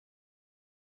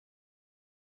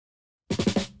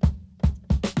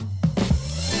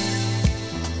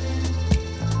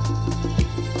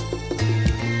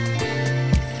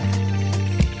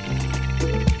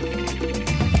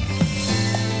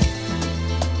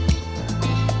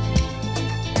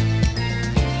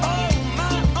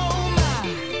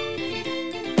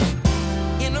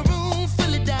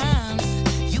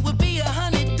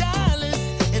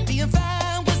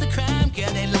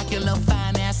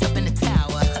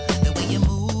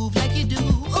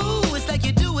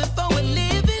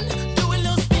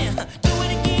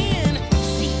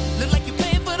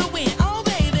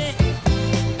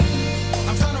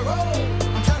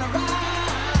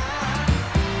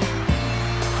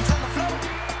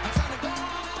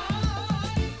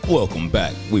Welcome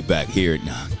back. We back here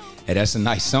now. Hey, that's a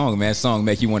nice song, man. Song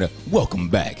make you want to welcome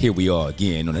back. Here we are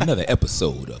again on another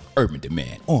episode of Urban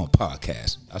Demand on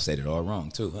podcast. I said it all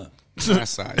wrong too, huh?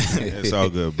 That's all right. It's all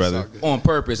good, brother. All good. On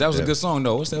Purpose. That was a good song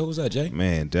though. Who's that, Jay?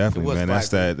 Man, definitely, man. That's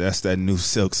that new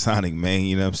Silk Sonic, man.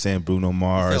 You know what I'm saying? Bruno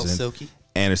Mars and silky.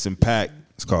 Anderson .Paak.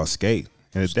 It's called Skate.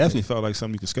 And it definitely felt like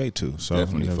something you could skate to. So,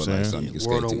 Definitely you know felt what I'm like saying? something you could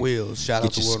World skate on to. Wheels. Shout out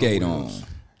Get to your World skate on on. Wheels.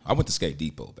 I went to Skate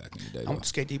Depot back in the day. I went to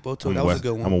Skate Depot too. I'm That was a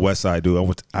good one. I'm a West Side dude.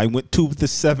 I went to the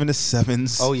 7 to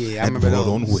 7s. Oh, yeah, I at remember World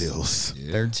those. on Wheels.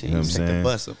 Yeah. 13. You know what I'm Take the saying?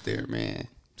 bus up there, man.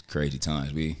 It's crazy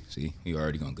times. We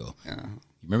already gonna go. Yeah, You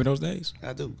remember those days?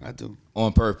 I do.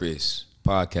 On Purpose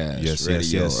podcast, Yes,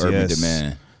 radio, yes, Urban yes.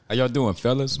 Demand. How y'all doing,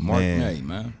 fellas? Mark, Man. hey,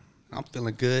 man. I'm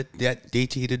feeling good. That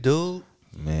DT the dude.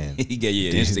 Man. He gave you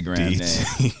an Instagram name.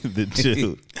 DT the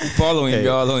dude. Follow him,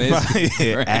 y'all, on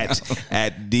Instagram.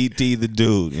 at DT the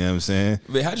dude. You know what I'm saying?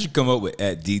 But how did you come up with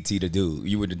at DT the dude?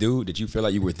 You were the dude? Did you feel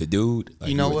like you were the dude? Like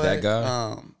You know were what? That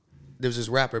guy? There was this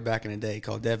rapper back in the day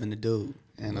called Devin the Dude.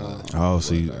 And Oh,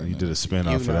 so you did a spin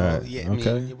off for that. Yeah,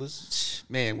 Okay. I mean, it was,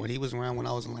 man, when he was around when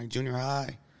I was in like junior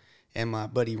high, and my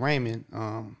buddy Raymond,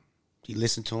 he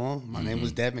listened to him. My name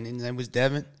was Devin, and his name was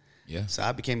Devin. Yeah. So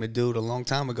I became a dude a long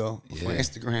time ago before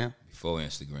Instagram. Before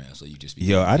Instagram, so you just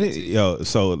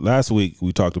So last week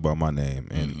we talked about my name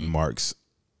and Mark's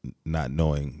not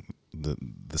knowing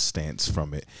the stance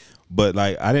from it, but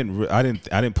like I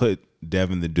didn't put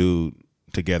Devin the dude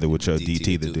together with your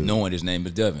DT the dude. Knowing his name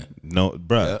is Devin. No,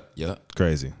 bruh. Yeah.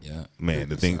 Crazy. Yeah. Man,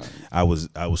 the thing I was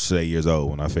 8 years old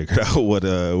when I figured out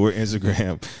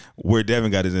where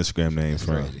Devin got his Instagram name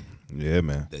from. Crazy. Yeah,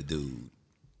 man. The dude.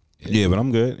 Yeah, but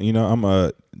I'm good. You know,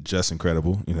 I'm just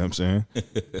incredible. You know what I'm saying?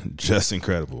 Just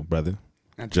incredible, brother.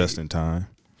 Just in time.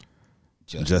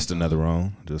 Just another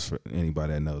wrong. Just for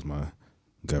anybody that knows my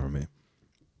government.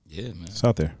 Yeah, man. It's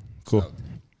out there. Cool.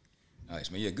 Nice,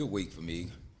 man. Yeah, good week for me.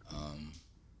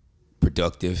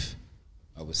 Productive,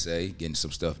 I would say, getting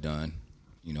some stuff done.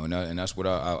 You know, and that's what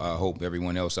I hope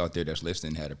everyone else out there that's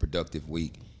listening had a productive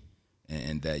week,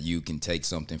 and that you can take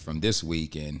something from this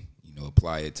week and, you know,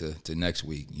 apply it to next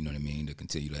week. You know what I mean? To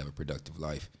continue to have a productive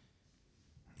life.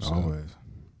 So, Always.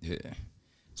 Yeah.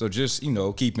 So just, you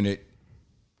know, keeping it.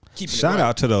 Shout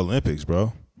out to the Olympics,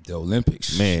 bro. The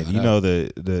Olympics, man. Shout you out. know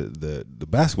the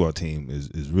basketball team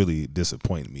is really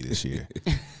disappointing me this year.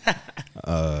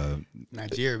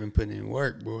 Nigeria been putting in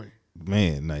work, boy.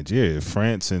 Man, Nigeria,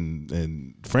 France,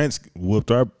 and France whooped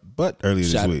our butt earlier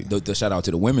this week. The shout out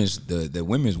to the women's. The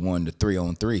women's won the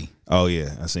 3-on-3 Oh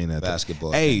yeah, I seen that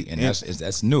basketball. Hey, thing. And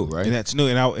that's new, right? And that's new.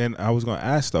 And I was gonna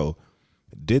ask though,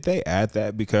 did they add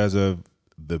that because of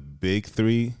the Big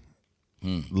Three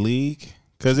league?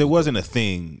 Because it wasn't a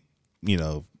thing, you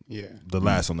know. Yeah. The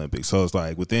last Olympics. So it's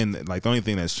like within, like the only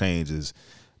thing that's changed is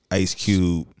Ice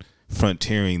Cube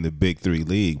frontiering the Big Three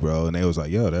league, bro. And they was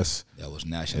like, yo, that was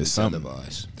nationally something.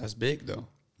 televised. That's big, though.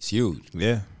 It's huge.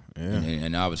 Yeah.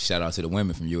 And I would shout out to the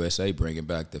women from USA bringing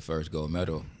back the first gold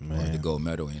medal, or Man. the gold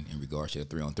medal in regards to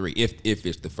the 3-on-3. If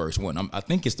it's the first one, I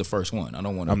think it's the first one. I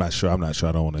don't want to. I'm not sure. I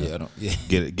don't want to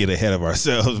get ahead of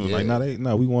ourselves. Yeah.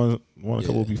 Like, we won a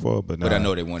couple before, but I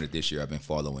know they won it this year. I've been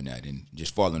following that and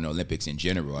just following the Olympics in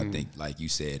general. I think, like you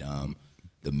said,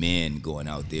 the men going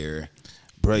out there.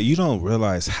 Bro, you don't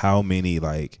realize how many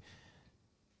like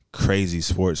crazy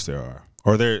sports there are.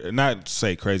 Or they're not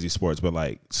say crazy sports, but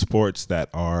like sports that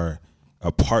are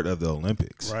a part of the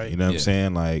Olympics. Right. You know what I'm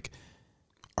saying? Like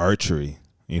archery.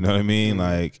 You know what I mean?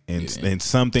 Like and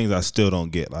some things I still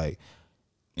don't get. Like,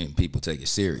 and people take it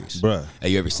serious. Bruh. Hey,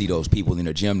 you ever see those people in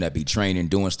the gym that be training,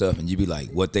 doing stuff, and you be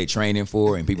like, what they training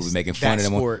for? And people be making fun of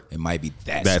them. Sport. It might be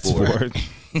that sport.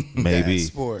 Maybe. That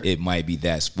sport. It might be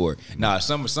that sport. Nah,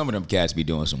 some of them cats be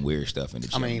doing some weird stuff in the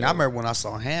gym. I mean, I remember when I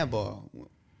saw handball.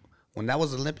 When that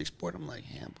was Olympic sport, I'm like,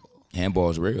 handball.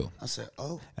 Handball's real. I said,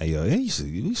 oh. Hey, yo, we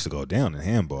used to go down in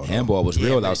handball. Handball was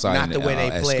real but outside not the way they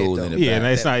at played, school though. in the Yeah,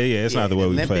 back. it's not the way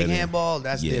we Olympic played it. handball,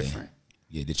 that's different.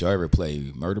 Yeah, did y'all ever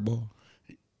play murder ball?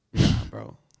 Nah,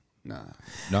 bro. Nah.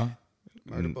 No?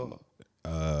 Murder ball.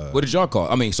 What did y'all call?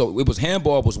 I mean, so it was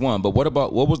handball was one, but what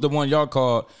was the one y'all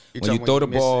called when you throw the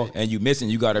ball and you miss it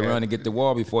and you got to run and get the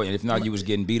ball before, and if not, you was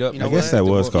getting beat up? You know I guess what? that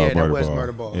was called Yeah, that murder was ball.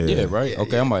 murder ball. Yeah, right? Yeah,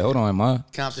 okay, yeah. I'm like, hold on, am I?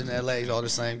 Compton, LA, is all the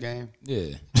same game.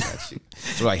 Yeah.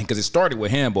 So like, because it started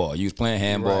with handball. You was playing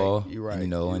handball. You're right. You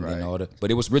know, You're and right. all that.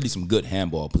 But it was really some good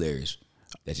handball players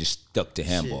that just stuck to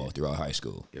handball Shit. throughout high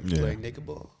school. You ever play nigga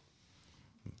ball?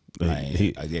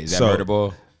 Is that murder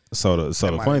ball? So the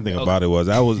funny thing about it was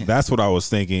that's what I was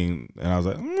thinking, and I was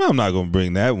like, I'm not gonna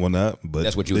bring that one up. But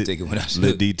That's what you were thinking when I said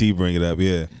let DT bring it up.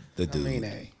 Yeah, the dude. I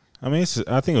mean, hey.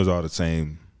 I think it was all the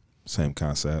same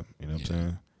concept. You know what I'm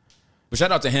saying? But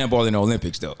shout out to handball in the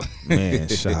Olympics, though. Man,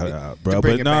 shout out, bro.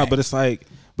 bring But it no, back. but it's like,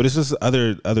 but it's just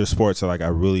other sports that like I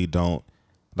really don't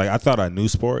like. I thought I knew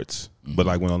sports, but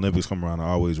like when Olympics come around, I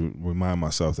always remind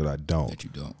myself that I don't. That you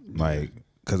don't. Like,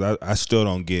 because I still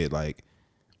don't get like.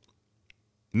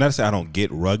 Not to say I don't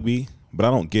get rugby, but I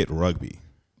don't get rugby.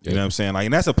 You know what I'm saying? Like,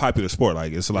 and that's a popular sport.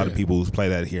 Like, it's a lot of people who play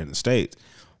that here in the States,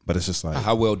 but it's just like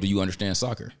How well do you understand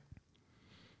soccer?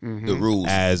 The rules,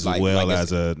 as like, well like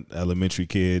as a elementary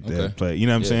kid that Okay. play. You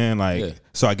know what I'm saying? Like, Yeah.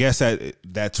 so I guess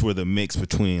that's where the mix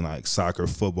between like soccer,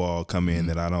 football come in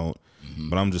that I don't.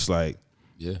 But I'm just like,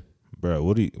 yeah. bro,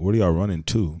 what are y'all running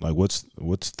to? Like, what's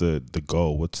the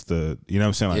goal? What's the, you know what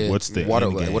I'm saying? Like, Yeah. what's the water?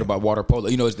 end game? What about water polo?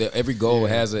 You know, every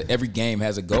game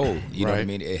has a goal. You know what I Right.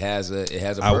 mean? It has a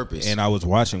purpose. And I was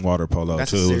watching water polo That's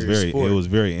too. a It was serious sport. it was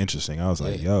very interesting. I was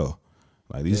like, yo,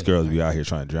 like these girls be out here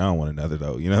trying to drown one another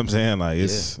though. You know what I'm saying? Like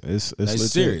it's legit.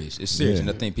 serious. It's serious, Yeah. and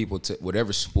I think people,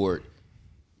 whatever sport,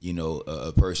 you know,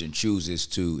 a person chooses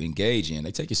to engage in,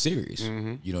 they take it serious.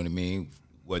 Mm-hmm. You know what I mean?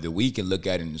 Whether we can look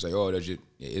at it and say, "Oh,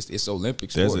 it's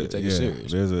Olympic There's sport," they take it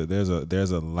serious.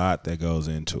 There's a lot that goes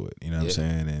into it. You know what I'm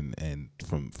saying? And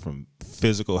from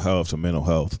physical health to mental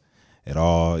health, it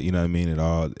all, you know what I mean?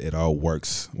 It all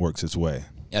works its way.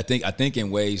 I think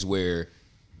in ways where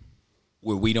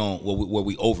we don't where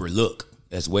we overlook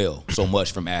as well so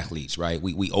much from athletes, right?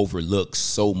 We overlook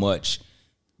so much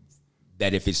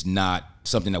that if it's not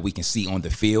something that we can see on the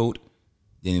field,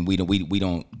 then we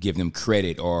don't give them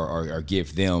credit or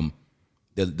give them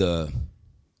the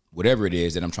whatever it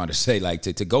is that I'm trying to say, like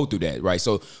to go through that, right?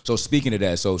 So speaking of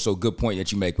that, so good point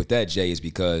that you make with that, Jay, is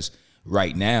because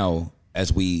right now,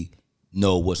 as we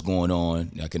know what's going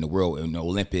on like in the world, in the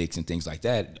Olympics and things like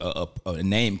that, a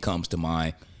name comes to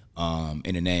mind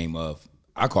in the name of,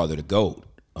 I call her the GOAT,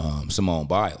 Simone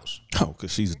Biles. Oh,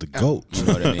 because she's the GOAT. You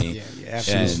know what I mean? Yeah,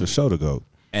 She's for sure the GOAT.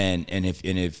 And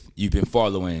if you've been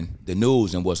following the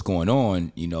news and what's going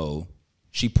on, you know,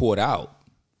 she poured out,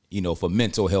 you know, for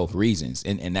mental health reasons,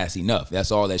 and that's enough.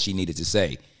 That's all that she needed to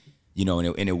say, you know,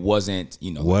 and it wasn't,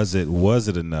 you know, Was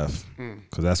it enough?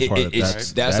 Because that's part of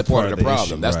that's a part of the problem.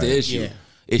 issue, That's right. the issue. Yeah.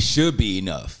 It should be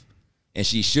enough, and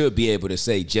she should be able to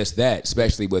say just that,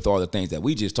 especially with all the things that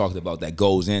we just talked about that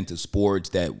goes into sports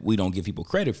that we don't give people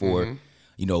credit for,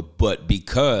 you know. But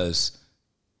because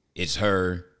it's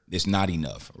her, it's not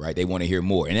enough, right? They want to hear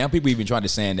more, and now people even trying to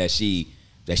saying that she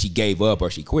gave up or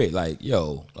she quit. Like,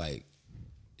 yo, like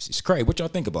it's crazy. What y'all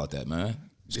think about that, man?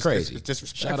 It's crazy. It's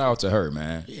disrespectful. Shout out to her,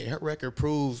 man. Yeah, her record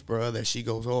proves, bro, that she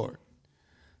goes hard.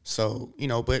 So, you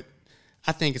know, but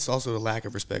I think it's also the lack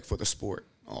of respect for the sport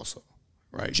also,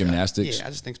 right? Gymnastics? Yeah, I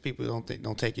just think people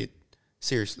don't take it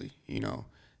seriously, you know,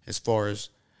 as far as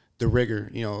the rigor,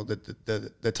 you know,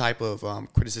 the type of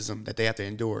criticism that they have to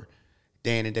endure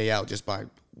day in and day out just by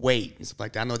weight and stuff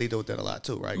like that. I know they deal with that a lot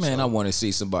too, right? Man, So, I want to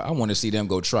see somebody. I want to see them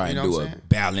go try You know and do what a I'm saying?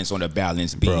 balance on a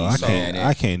balance beam. Bro,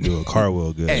 I can't do a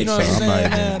cartwheel good. Hey, you know so what I'm saying,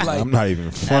 man? Like, I'm not even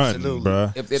fronting, Absolutely.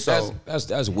 bro. If So-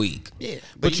 that's weak. yeah,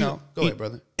 But but you- you know, go ahead,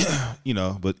 brother. You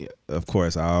know, but of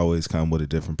course, I always come with a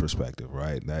different perspective,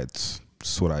 right? That's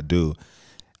what I do.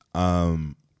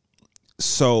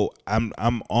 So I'm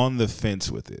on the fence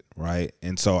with it, right?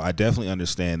 And so I definitely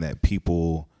understand that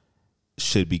people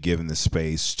should be given the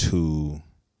space to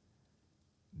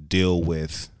deal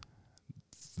with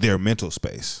their mental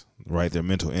space, right? Their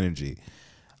mental energy.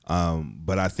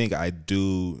 But I think I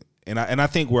do, and I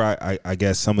think where I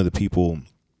guess some of the people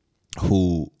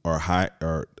who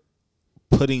are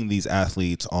putting these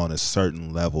athletes on a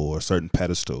certain level or a certain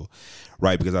pedestal,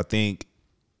 right? Because I think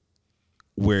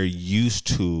we're used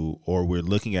to, or we're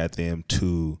looking at them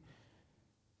to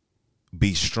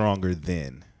be stronger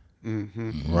than,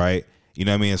 right? You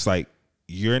know what I mean? It's like,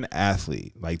 you're an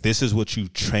athlete. Like, this is what you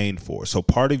trained for. So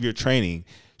part of your training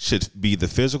should be the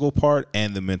physical part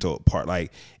and the mental part.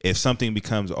 Like, if something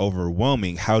becomes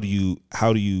overwhelming, how do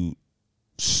you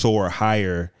soar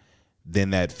higher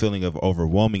than that feeling of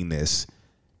overwhelmingness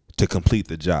to complete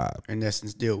the job? In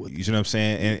essence, deal with it. You see what I'm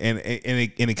saying? And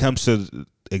it comes to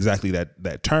exactly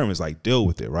that term, is like, deal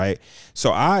with it, right?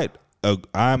 So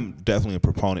I'm definitely a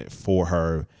proponent for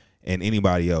her and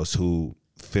anybody else who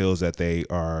feels that they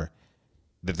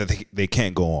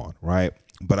can't go on, right?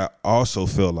 But I also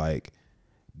feel like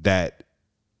that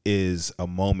is a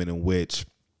moment in which,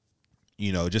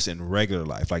 you know, just in regular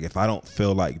life, like if I don't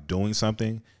feel like doing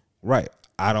something, right,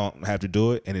 I don't have to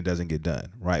do it and it doesn't get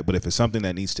done, right? But if it's something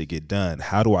that needs to get done,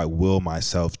 how do I will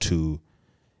myself to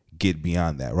get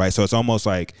beyond that, right? So it's almost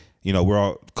like, you know, we're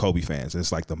all Kobe fans.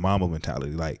 It's like the Mamba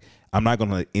mentality. Like, I'm not going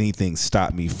to let anything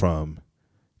stop me from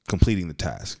completing the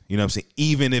task. You know what I'm saying?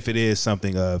 Even if it is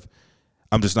something of,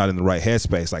 I'm just not in the right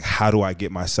headspace. Like, how do I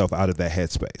get myself out of that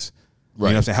headspace? Right.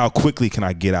 You know what I'm saying? How quickly can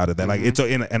I get out of that? Like, it's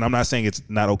and I'm not saying it's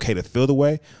not okay to feel the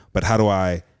way, but how do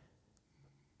I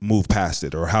move past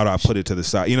it, or how do I put it to the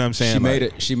side? You know what I'm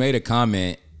saying? She made a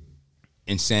comment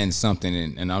in saying something,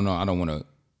 and I don't want to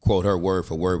quote her word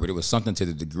for word, but it was something to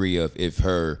the degree of if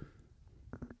her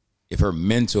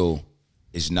mental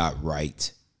is not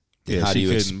right, then how do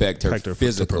you expect her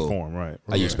physical to perform? Right.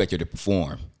 How you expect her to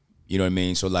perform? You know what I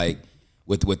mean? So like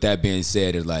with that being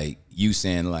said, it's like you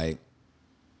saying like,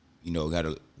 you know, got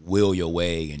to will your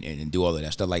way and do all of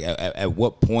that stuff. Like at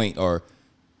what point or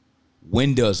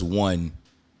when does one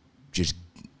just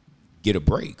get a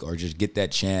break or just get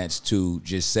that chance to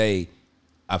just say,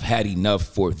 I've had enough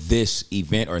for this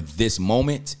event or this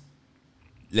moment.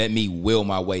 Let me will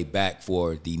my way back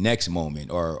for the next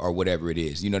moment or whatever it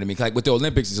is. You know what I mean? Like with the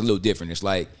Olympics, it's a little different. It's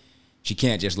like she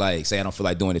can't just like say, I don't feel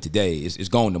like doing it today. It's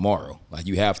going tomorrow. Like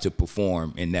you have to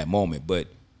perform in that moment. But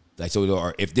like, so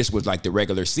or if this was like the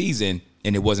regular season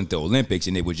and it wasn't the Olympics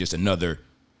and it was just another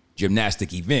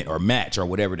gymnastic event or match or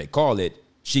whatever they call it,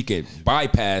 she could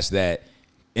bypass that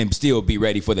and still be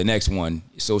ready for the next one.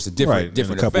 So it's a different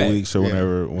in a couple effect. weeks or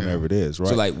whenever it is, right?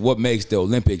 So like what makes the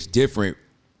Olympics different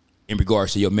in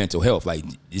regards to your mental health? Like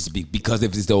is it because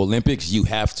if it's the Olympics, you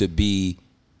have to be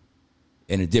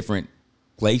in a different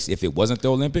place if it wasn't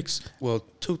the Olympics? Well,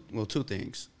 two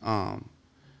things.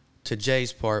 To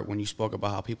Jay's part, when you spoke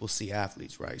about how people see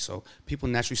athletes, right? So people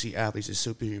naturally see athletes as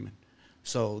superhuman.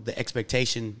 So the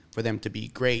expectation for them to be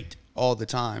great all the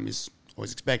time is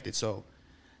always expected. So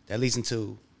that leads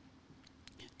into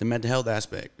the mental health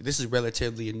aspect. This is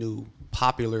relatively a new,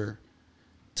 popular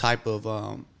type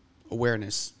of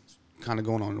awareness kind of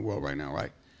going on in the world right now,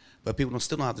 right? But people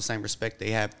still don't have the same respect they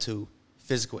have to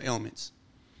physical ailments.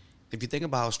 If you think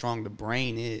about how strong the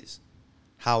brain is,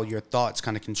 how your thoughts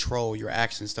kind of control your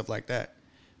actions, stuff like that,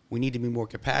 we need to be more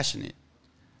compassionate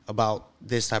about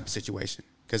this type of situation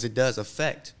because it does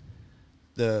affect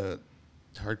the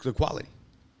quality,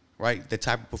 right? The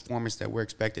type of performance that we're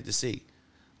expected to see.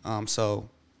 So,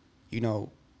 you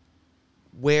know,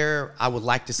 where I would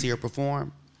like to see her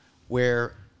perform,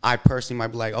 where I personally might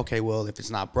be like, okay, well, if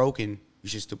it's not broken, you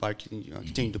should still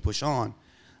continue to push on.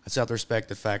 I still have to respect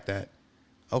the fact that,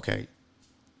 okay,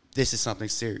 this is something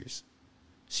serious.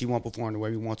 She won't perform the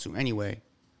way we want to anyway.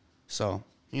 So,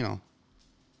 you know,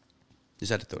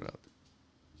 just had to throw it out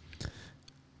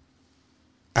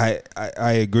there.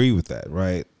 I agree with that,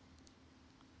 right?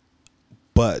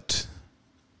 But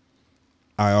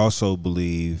I also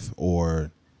believe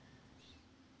or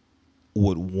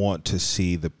would want to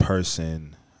see the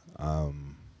person. I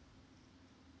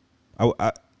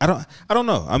don't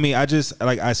know. I mean, I just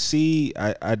like I see.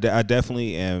 I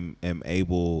definitely am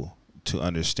able to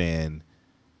understand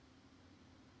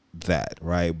that,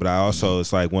 right? But I also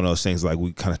it's like one of those things like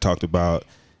we kind of talked about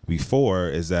before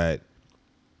is that,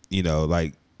 you know,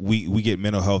 like we get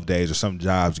mental health days or some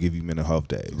jobs give you mental health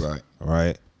days,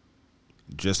 right?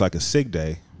 Just like a sick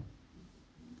day,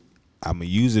 I'm gonna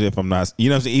use it if I'm not, you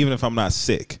know what I'm saying, even if I'm not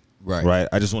sick, right?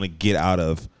 I just want to get out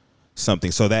of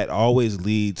something. So that always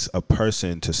leads a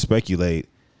person to speculate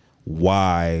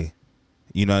why,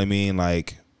 you know what I mean?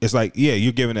 Like it's like, yeah,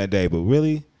 you're giving that day, but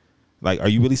really, like, are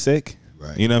you really sick?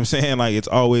 Right. You know what I'm saying? Like it's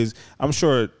always, I'm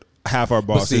sure half our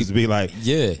bosses be like,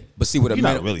 yeah, but see with a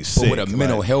mental, really sick, but with a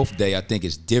mental health day, I think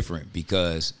it's different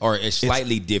because, or it's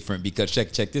slightly different because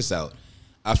check this out.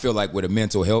 I feel like with a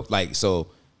mental health, like so,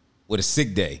 with a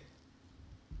sick day,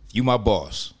 you my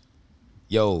boss,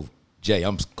 yo Jay,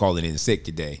 I'm calling in sick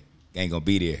today. Ain't gonna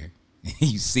be there.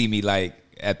 You see me like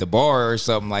at the bar or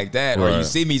something like that, or you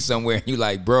see me somewhere and you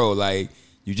like, bro, like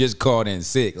you just called in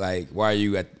sick. Like why are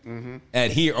you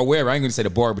at here or wherever? I ain't gonna say the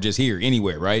bar, but just here,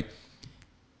 anywhere, right?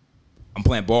 I'm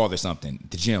playing ball or something,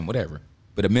 the gym, whatever.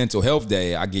 But a mental health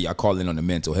day, I call in on the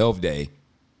mental health day,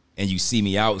 and you see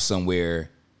me out somewhere.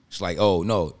 It's like, oh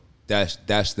no, that's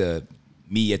the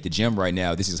me at the gym right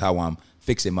now. This is how I'm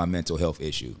fixing my mental health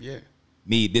issue. Yeah,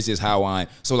 me. This is how I'm.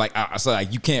 So like, so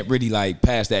like, you can't really like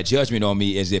pass that judgment on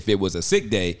me as if it was a sick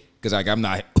day because like I'm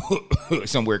not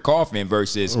somewhere coughing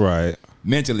versus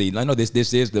mentally. I know this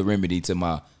is the remedy to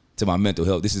my mental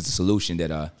health. This is the solution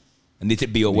that I need to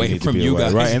be away from you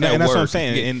guys, right? And that's what I'm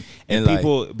saying. And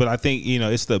people, like, but I think you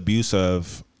know it's the abuse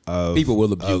of people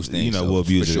will abuse things, you know, will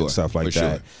abuse it and stuff like that.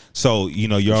 Sure. So you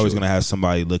know, you're always going to have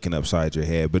somebody looking upside your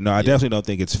head. But no, I definitely don't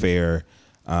think it's fair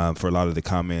for a lot of the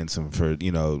comments and for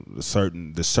you know the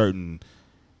certain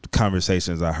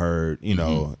conversations I heard, you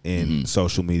know, in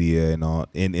social media and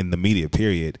in the media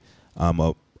period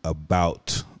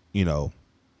about you know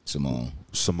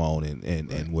Simone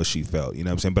and what she felt. You know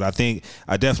what I'm saying? But I think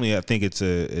it's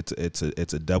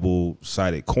a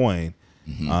double-sided coin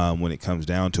when it comes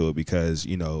down to it, because,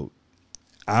 you know,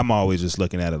 I'm always just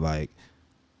looking at it like,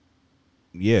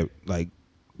 yeah, like,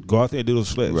 go out there and do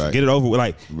those flips. Right. Get it over with.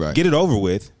 Like, Right. get it over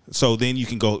with. So then you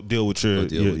can go deal with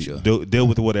deal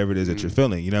with whatever it is that you're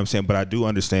feeling. You know what I'm saying? But I do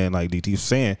understand, like DT was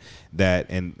saying, that,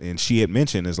 and she had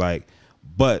mentioned, is like,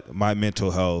 but my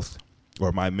mental health,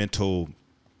 or my mental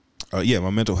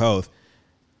health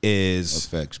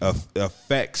is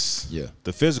affects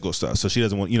the physical stuff. So she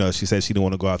doesn't want, you know, she said she didn't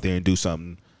want to go out there and do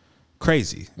something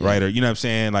crazy, right? Or, you know what I'm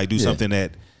saying? Like, do something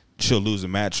that she'll lose a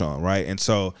match on, right? And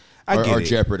so or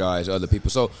jeopardize other people.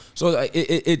 So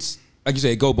it's like you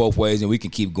say, go both ways, and we can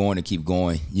keep going and keep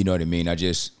going. You know what I mean?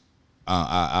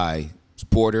 I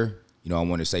support her. You know, I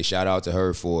want to say shout out to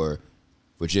her for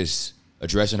just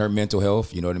addressing her mental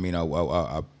health. You know what I mean?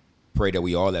 I pray that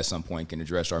we all at some point can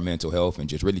address our mental health and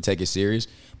just really take it serious.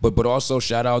 But also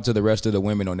shout out to the rest of the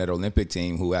women on that Olympic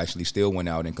team who actually still went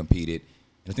out and competed.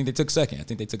 And I think they took second. I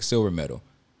think they took silver medal.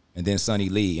 And then Sunny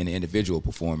Lee in the individual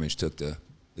performance took the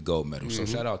gold medal. So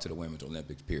shout out to the Women's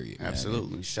Olympics, period.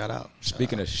 Absolutely. Man. Shout out.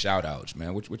 Speaking of shout outs,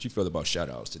 man, what you feel about shout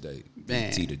outs today?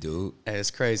 Man, T the dude. It's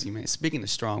crazy, man. Speaking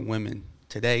of strong women,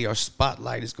 today our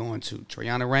spotlight is going to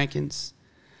Trayana Rankins,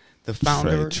 the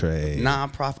founder of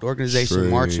nonprofit organization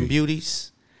Marching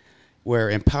Beauties, where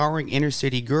empowering inner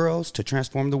city girls to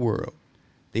transform the world.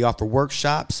 They offer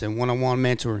workshops and one-on-one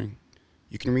mentoring.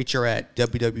 You can reach her at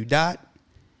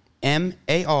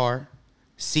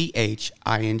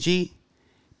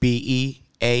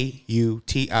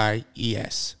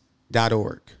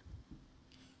www.marchingbeauties.org.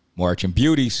 Marching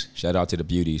Beauties. Shout out to the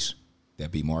beauties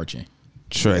that be marching.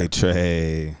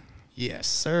 Trey. Yes,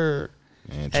 sir.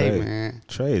 Man, Hey, man.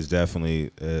 Trey is definitely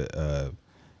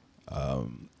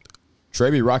Trey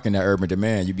be rocking that Urban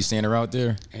Demand. You be seeing her out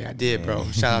there? Hey, I did, bro.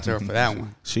 Shout out to her for that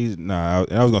one. I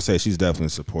was gonna say she's definitely a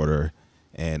supporter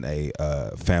and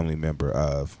a family member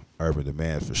of Urban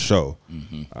Demand for sure.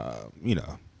 You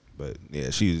know, but yeah,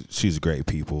 she's great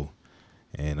people,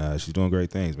 and she's doing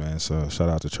great things, man. So shout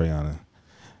out to Trayana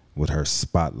with her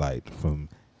spotlight from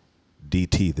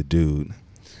DT the dude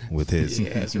with his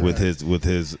with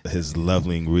his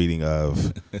lovely reading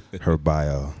of her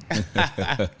bio.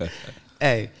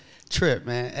 Hey, Trip,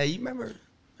 man. Hey, you remember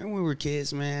when we were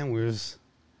kids, man?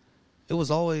 It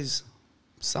was always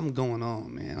something going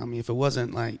on, man. I mean, if it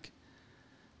wasn't like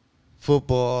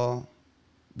football,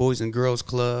 Boys and Girls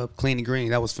Club, Clean and Green,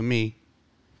 that was for me.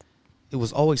 It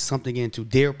was always something into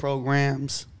D.A.R.E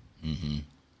programs.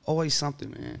 Always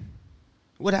something, man.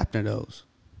 What happened to those?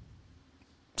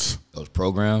 Those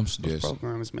programs? Those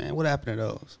programs, man. What happened to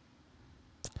those?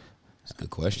 That's a good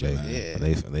question, man. Yeah.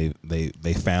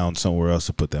 They found somewhere else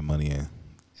to put that money in.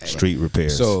 Street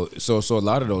repairs. So a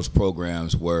lot of those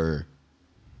programs were,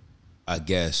 I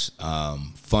guess,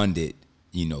 funded,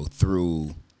 you know,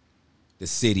 through the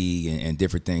city and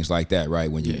different things like that,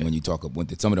 right? When you talk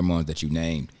about some of the ones that you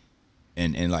named,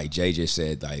 and like Jay just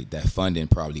said, like that funding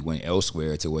probably went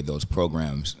elsewhere to where those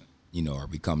programs, you know, are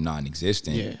become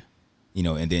non-existent. Yeah. You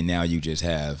know, and then now you just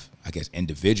have, I guess,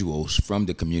 individuals from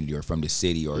the community or from the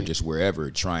city or just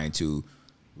wherever trying to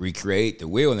recreate the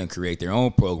wheel and create their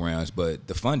own programs, but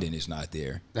the funding is not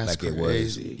there. That's like crazy. It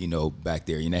was, you know, back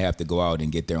there. And they have to go out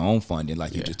and get their own funding,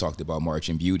 like you just talked about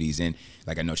Marching Beauties. And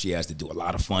like I know she has to do a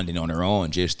lot of funding on her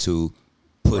own just to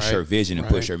push her vision and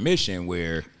push her mission,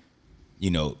 where,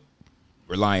 you know,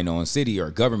 relying on city or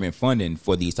government funding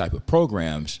for these type of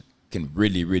programs can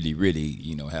really, really, really,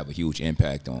 you know, have a huge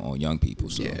impact on young people.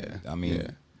 So, I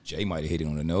mean, Jay might have hit it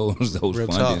on the nose, those Real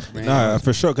funding. talk, man. No,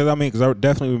 for sure. Because I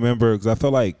definitely remember, because I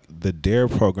felt like the D.A.R.E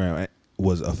program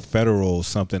was a federal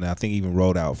something that I think even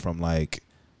rolled out from like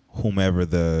whomever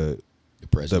the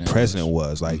president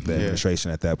was, like the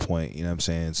administration at that point. You know what I'm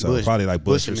saying? So probably like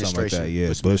Bush or something like that.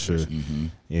 Yeah, Bush or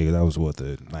yeah, 'cause that was what,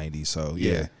 the 90s. So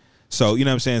yeah. So you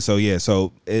know what I'm saying? So yeah.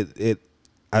 So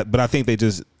but I think they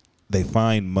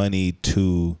find money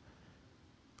to,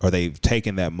 or they've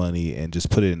taken that money and just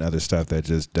put it in other stuff that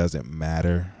just doesn't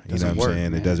matter. You know what I'm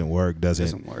saying? Man. It doesn't work.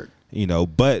 Doesn't work. You know,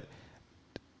 but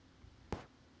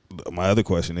my other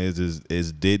question is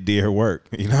did D.A.R.E work?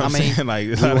 You know what I'm saying? Like,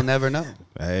 we will never know.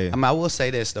 Hey. I mean, I will say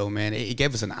this though, man. It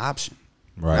gave us an option.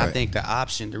 Right. And I think the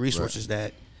option, the resources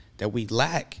that we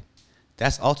lack,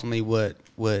 that's ultimately what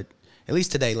at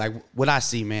least today, like what I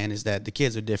see, man, is that the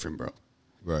kids are different, bro.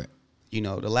 Right. You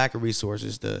know, the lack of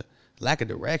resources, the lack of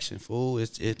direction, fool.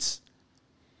 It's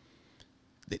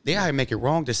they out here making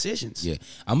wrong decisions. Yeah,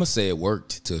 I'm gonna say it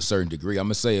worked to a certain degree. I'm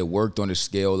gonna say it worked on the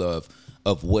scale of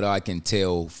of what I can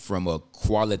tell from a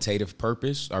qualitative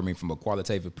purpose. I mean, from a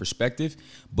qualitative perspective,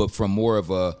 but from more of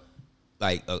a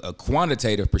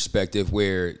quantitative perspective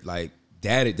where like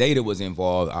data was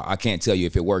involved. I can't tell you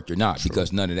if it worked or not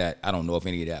because none of that, I don't know if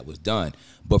any of that was done.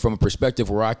 But from a perspective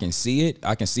where I can see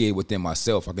it within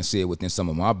myself. I can see it within some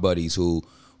of my buddies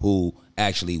who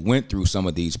actually went through some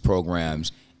of these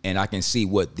programs, and I can see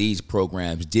what these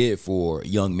programs did for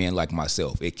young men like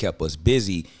myself. It kept us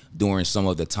busy during some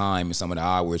of the time and some of the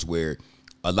hours where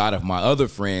a lot of my other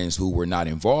friends who were not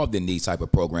involved in these type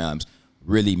of programs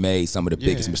really made some of the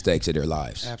biggest mistakes of their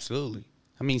lives. Absolutely.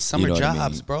 I mean, summer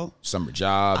jobs, bro. Summer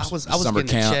jobs. I was summer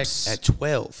getting camps. a check at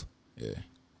 12. Yeah.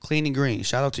 Clean and green.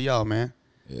 Shout out to y'all, man.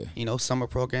 Yeah. You know, summer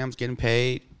programs, getting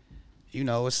paid. You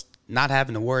know, it's not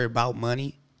having to worry about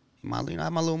money. I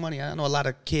have my little money. I know a lot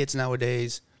of kids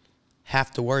nowadays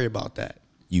have to worry about that.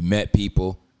 You met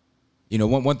people. You know,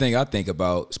 one thing I think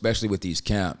about, especially with these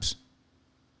camps,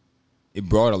 it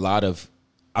brought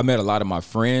I met a lot of my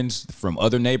friends from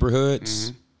other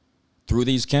neighborhoods through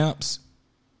these camps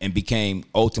and became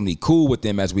ultimately cool with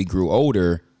them as we grew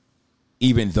older,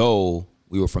 even though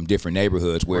we were from different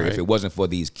neighborhoods where if it wasn't for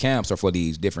these camps or for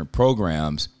these different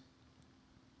programs,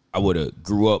 I would have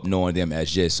grew up knowing them as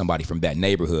just somebody from that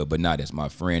neighborhood, but not as my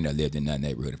friend that lived in that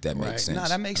neighborhood, if that makes sense. No,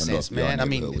 that makes sense, man. I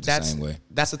mean, that's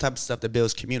the type of stuff that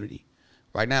builds community.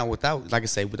 Right now, without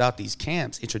these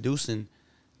camps, introducing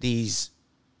these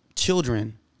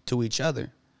children to each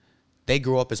other, they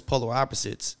grow up as polar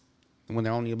opposites when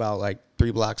they're only about like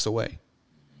 3 blocks away,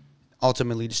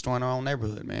 ultimately destroying our own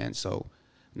neighborhood, man. So,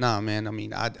 man, I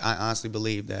mean, I honestly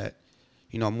believe that,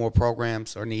 you know, more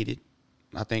programs are needed.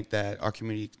 I think that our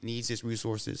community needs these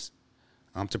resources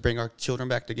to bring our children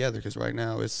back together, because right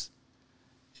now it's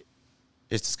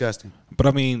disgusting. But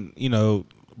I mean, you know,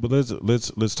 but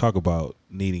let's talk about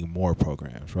needing more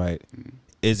programs, right? Mm-hmm.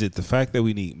 Is it the fact that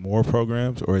we need more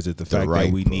programs, or is it the fact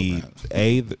that we need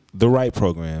the right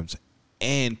programs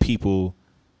and people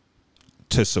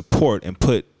to support and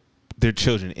put their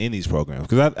children in these programs?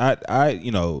 Because I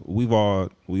you know, we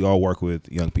all work with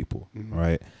young people,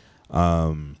 right?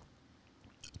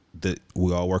 That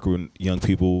we all work with young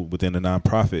people within the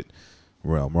nonprofit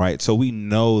realm, right? So we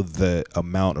know the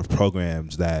amount of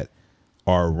programs that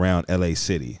are around LA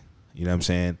City, you know what I'm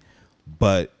saying?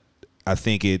 But I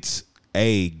think it's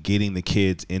getting the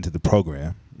kids into the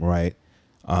program, right?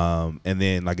 And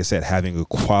then, like I said, having a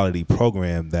quality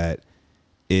program that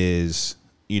is,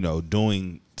 you know,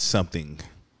 doing something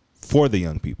for the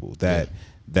young people that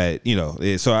you know.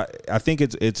 So I think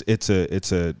it's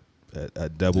a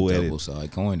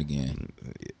double-sided coin again.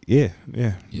 Yeah.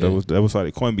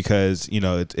 Double-sided coin, because, you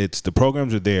know, it's the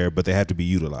programs are there, but they have to be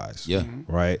utilized. Yeah.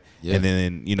 Right. Yeah. And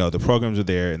then, you know, the programs are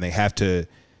there, and they have to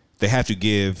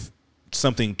give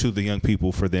something to the young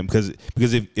people for them, because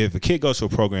if a kid goes to a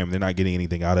program and they're not getting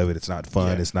anything out of it, it's not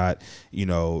fun, it's not, you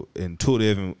know,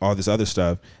 intuitive and all this other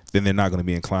stuff, then they're not going to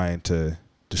be inclined to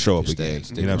show up again.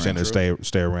 You know what I'm saying? Or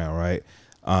stay around, right?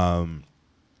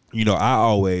 You know, I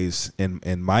always,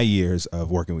 in my years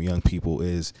of working with young people,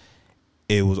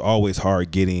 it was always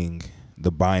hard getting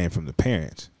the buy-in from the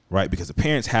parents, right? Because the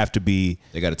parents have to be,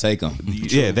 they got to take them.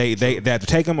 Yeah, they have to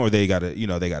take them, or they got to, you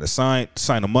know, they got to sign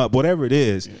them up, whatever it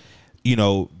is. Yeah. You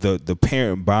know, the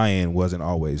parent buy-in wasn't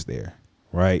always there,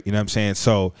 right? You know what I'm saying?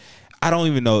 So I don't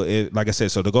even know, like I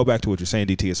said, so to go back to what you're saying,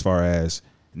 DT, as far as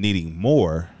needing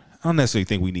more, I don't necessarily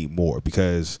think we need more,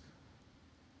 because,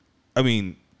 I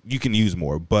mean, you can use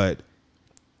more, but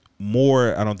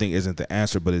more I don't think isn't the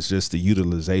answer, but it's just the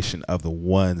utilization of the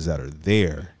ones that are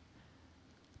there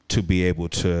to be able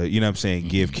to, you know what I'm saying,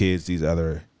 give kids these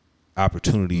other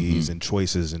opportunities and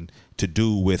choices and to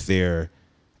do with their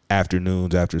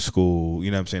afternoons after school,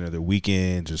 you know what I'm saying, or their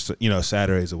weekends, or, you know,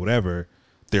 Saturdays or whatever,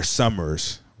 their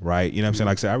summers, right? You know what I'm saying?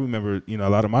 Like I said, I remember, you know, a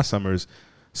lot of my summers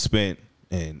spent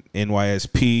in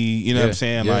NYSP, you know what I'm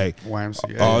saying? Like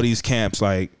YMCA. All these camps,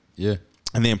 like,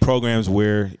 and then programs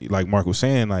where, like Mark was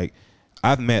saying, like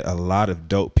I've met a lot of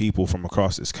dope people from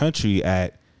across this country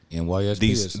at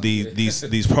NYSP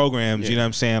these programs, you know what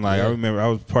I'm saying? Like I remember I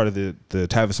was part of the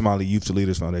Tavis Smiley Youth to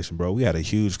Leaders Foundation, bro. We had a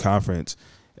huge conference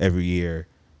every year,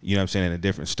 you know what I'm saying, in a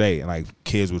different state, and like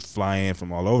kids would fly in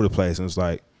from all over the place, and it's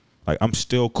like I'm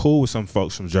still cool with some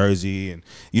folks from Jersey and,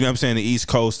 you know what I'm saying, the East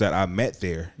Coast that I met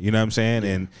there, you know what I'm saying,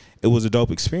 and it was a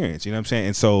dope experience, you know what I'm saying,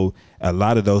 and so a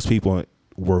lot of those people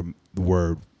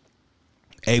were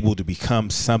able to become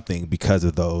something because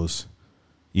of those,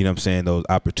 you know what I'm saying, those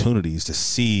opportunities to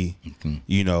see,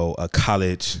 you know, a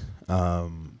college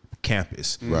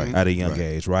campus at a young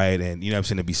age, right, and, you know what I'm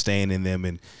saying, to be staying in them,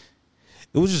 and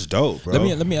it was just dope, bro.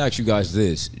 Let me ask you guys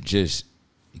this, just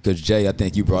because Jay, I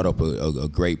think you brought up a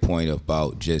great point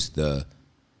about just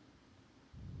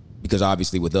because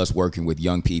obviously with us working with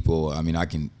young people, I mean, I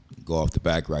can go off the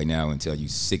back right now and tell you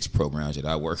 6 programs that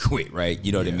I work with, right?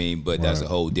 You know what I mean? But that's a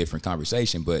whole different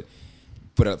conversation. But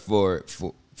for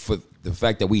the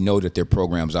fact that we know that there are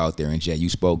programs out there, and Jay, you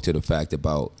spoke to the fact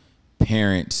about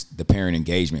parents, the parent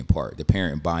engagement part, the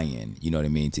parent buy-in, you know what I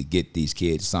mean, to get these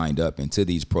kids signed up into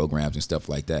these programs and stuff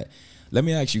like that. Let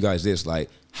me ask you guys this, like,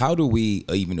 how do we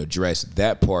even address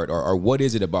that part, or what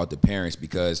is it about the parents?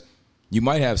 Because you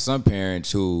might have some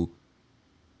parents who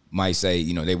might say,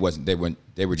 you know, they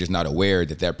were just not aware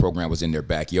that program was in their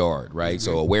backyard, right?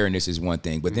 Mm-hmm. So awareness is one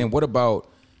thing, but then what about,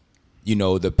 you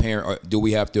know, the parent? Or do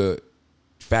we have to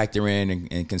factor in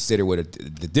and consider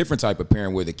the different type of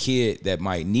parent where the kid that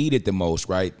might need it the most,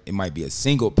 right? It might be a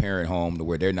single parent home to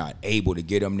where they're not able to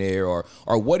get them there, or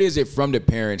what is it from the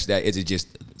parents that is it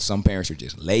just some parents are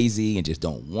just lazy and just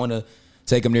don't want to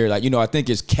take them there? Like, you know, I think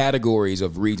it's categories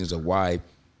of reasons of why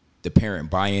the parent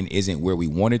buy-in isn't where we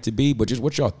want it to be, but just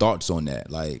what's your thoughts on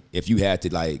that? Like, if you had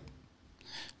to like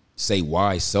say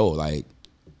why so, like,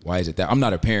 why is it that I'm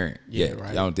not a parent yet? Right.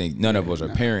 I don't think none of us are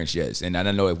parents yet. And I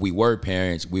don't know if we were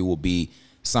parents, we will be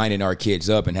signing our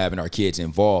kids up and having our kids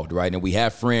involved, right? And we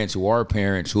have friends who are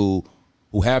parents who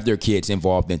have their kids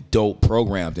involved in dope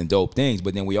programs and dope things,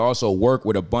 but then we also work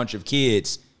with a bunch of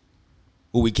kids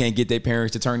who we can't get their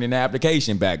parents to turn in the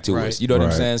application back to us. You know what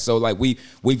I'm saying? So like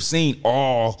we've seen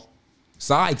all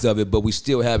sides of it, but we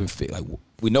still haven't like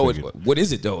we know it. What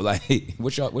is it though? Like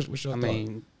what's your thought? I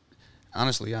mean,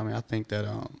 honestly, I think that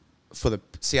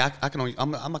I can only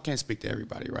I can't speak to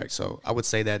everybody, right? So I would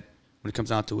say that when it comes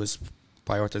down to is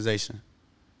prioritization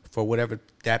for whatever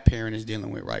that parent is dealing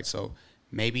with, right? So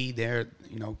maybe they're,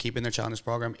 you know, keeping their child in this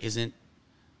program isn't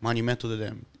monumental to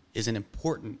them, isn't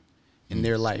important in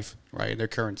their life, right? In their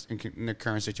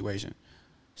current situation.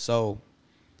 So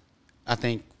I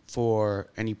think for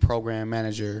any program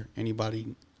manager,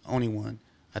 anybody, anyone,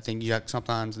 I think you have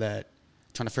sometimes that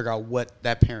trying to figure out what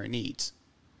that parent needs,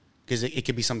 because it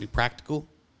could be something practical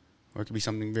or it could be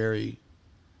something very,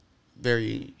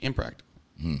 very impractical.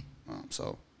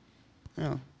 So,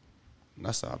 yeah,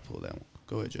 that's how I pull that one.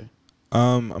 Go ahead, Jay.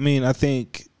 I mean, I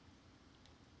guess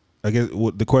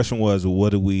the question was, how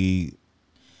do we?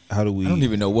 I don't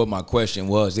even know what my question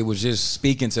was. It was just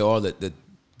speaking to all the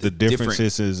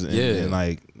differences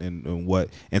and what.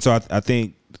 And so I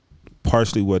think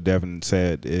partially what Devin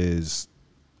said is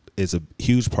a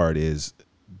huge part is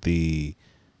the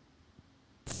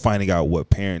finding out what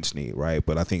parents need, right?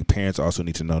 But I think parents also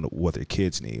need to know what their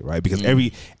kids need, right? Because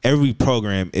every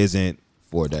program isn't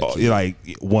for that kid. Like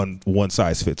one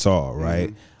size fits all,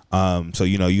 right? So,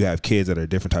 you know, you have kids that are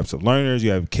different types of learners.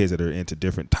 You have kids that are into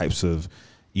different types of,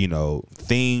 you know,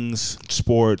 things,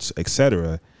 sports,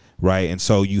 etc., right? And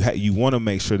so you want to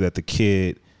make sure that the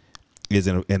kid is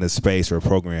in a space or a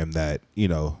program that, you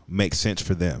know, makes sense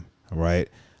for them, right?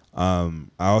 I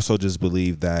also just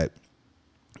believe that,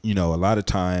 you know, a lot of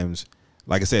times,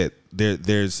 like I said,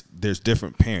 there's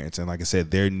different parents, and like I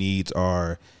said, their needs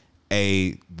are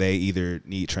they either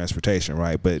need transportation,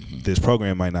 right? But this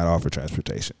program might not offer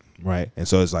transportation, right? And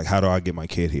so it's like, how do I get my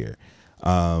kid here?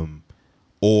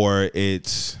 Or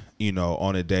it's, you know,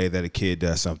 on a day that a kid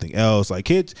does something else. Like,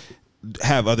 kids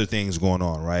have other things going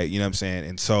on, right? You know what I'm saying?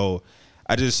 And so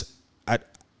I just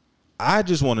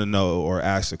want to know, or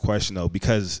ask the question though,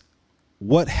 because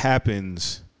what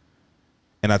happens,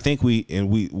 and I think we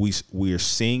are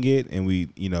seeing it, and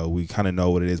we kind of know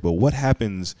what it is, but what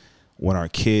happens when our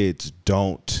kids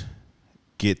don't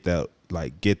get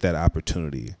that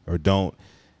opportunity, or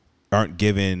aren't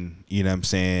given, you know what I'm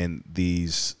saying,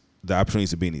 the opportunities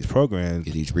to be in these programs,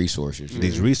 these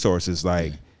resources,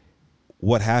 like,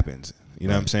 what happens? You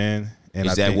know what I'm saying? And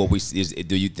is that what we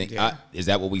do you think? Is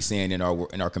that what we seeing in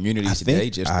our communities today?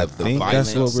 Just the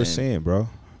violence. That's what we're seeing, bro.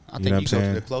 I think you go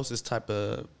to the closest type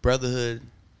of brotherhood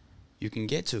you can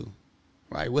get to,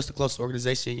 right? What's the closest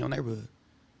organization in your neighborhood?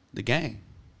 The gang.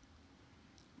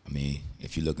 I mean,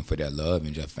 if you're looking for that love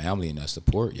and just family and that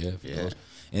support, yeah.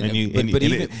 And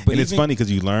it's funny because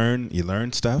you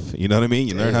learn stuff. You know what I mean?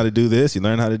 You learn how to do this. You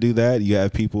learn how to do that. You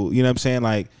have people. You know what I'm saying?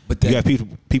 Like, you have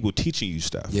people teaching you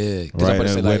stuff. Yeah, right.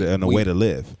 And a way to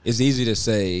live. It's easy to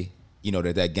say, you know,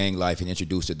 that gang life and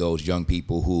introduce to those young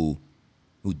people who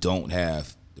don't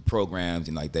have the programs,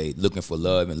 and like they looking for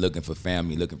love and looking for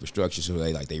family, looking for structure, so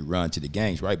they run to the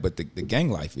gangs, right? But the gang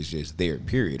life is just there.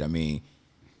 Period. I mean,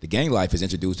 the gang life is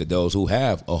introduced to those who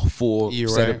have a full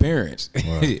set of parents.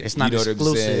 Right. It's not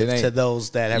exclusive to those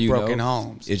that have broken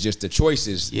homes. It's just the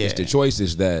choices. Yeah. It's the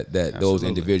choices that those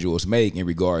individuals make in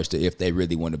regards to if they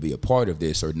really want to be a part of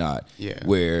this or not. Yeah.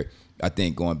 Where I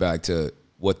think going back to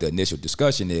what the initial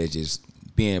discussion is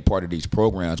being part of these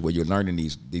programs where you're learning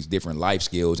these different life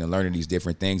skills and learning these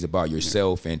different things about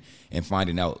yourself and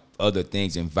finding out other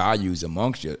things and values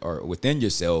amongst you or within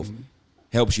yourself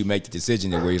helps you make the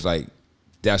decision where it's like,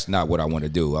 that's not what I want to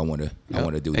do. I want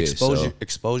to do this.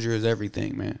 Exposure is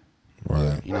everything, man.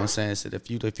 Right. You know what I'm saying? So if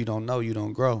you don't know, you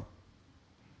don't grow.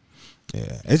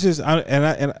 Yeah, it's just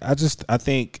I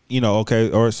think, you know,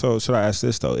 okay, or so should I ask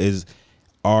this though,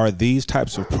 are these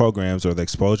types of programs or the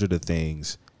exposure to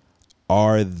things,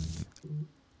 are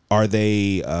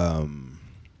they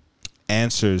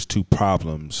answers to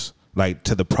problems, like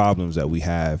to the problems that we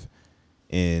have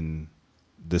in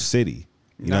the city?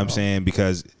 You know what I'm saying?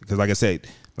 Because like I said,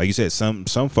 like you said, some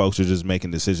folks are just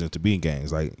making decisions to be in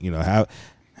gangs. Like, you know, half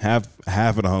of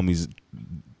the homies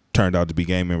turned out to be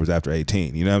gang members after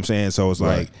 18. You know what I'm saying? So it's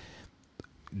like,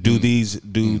 do these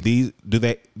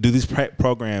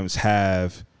programs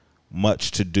have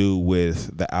much to do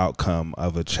with the outcome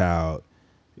of a child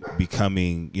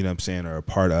becoming, you know what I'm saying, or a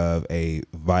part of a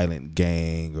violent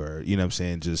gang, or, you know what I'm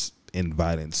saying, just in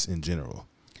violence in general?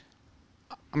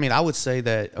 I mean, I would say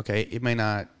that, okay,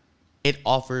 it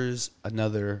offers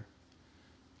another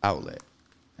outlet.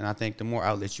 And I think the more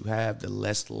outlets you have, the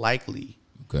less likely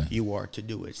you are to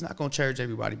do it. It's not going to change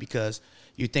everybody, because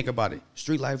you think about it,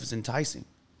 street life is enticing.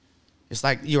 It's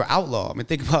like you're an outlaw. I mean,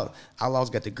 think about outlaws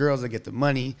got the girls, they get the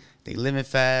money, they living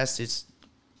fast.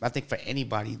 I think for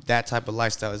anybody, that type of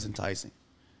lifestyle is enticing.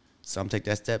 Some take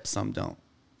that step, some don't.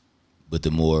 But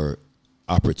the more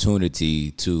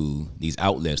opportunity to these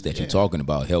outlets that you're talking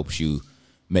about helps you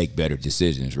make better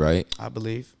decisions, right? I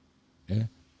believe. Yeah,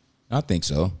 I think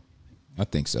so.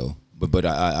 But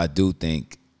I do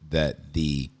think that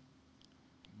the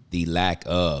lack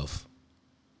of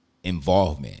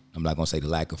involvement, I'm not going to say the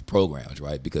lack of programs,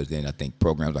 right? Because then I think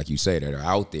programs, like you say, that are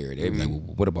out there, they're like,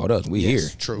 well, what about us? We here.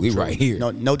 True. Right here.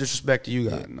 No disrespect to you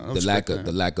guys. No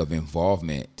the lack of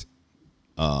involvement,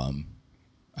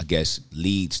 I guess,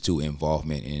 leads to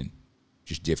involvement in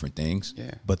just different things.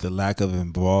 Yeah. But the lack of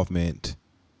involvement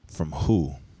from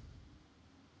who?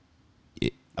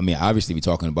 I mean, obviously, we're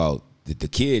talking about the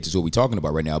kids is what we're talking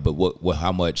about right now. But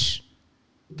how much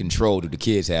control do the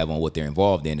kids have on what they're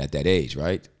involved in at that age,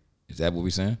 right? Is that what we're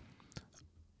saying?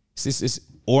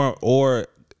 Or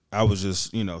I was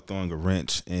just, you know, throwing a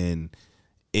wrench in,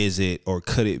 is it or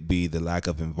could it be the lack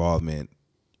of involvement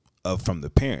from the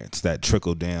parents that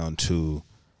trickle down to,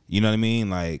 you know what I mean,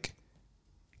 like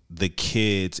the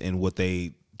kids and what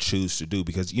they choose to do?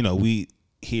 Because, you know, we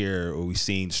hear or we've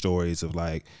seen stories of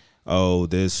like, oh,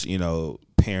 this, you know,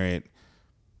 parent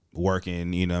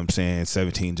working, you know what I'm saying,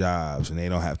 17 jobs, and they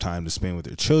don't have time to spend with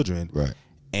their children. Right.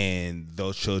 And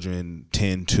those children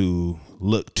tend to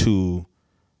look to,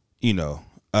 you know,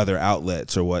 other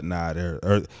outlets or whatnot,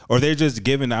 or they're just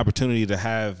given the opportunity to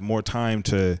have more time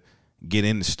to get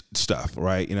into stuff,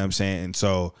 right? You know what I'm saying? And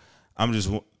so I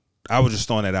was just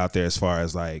throwing that out there as far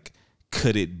as like,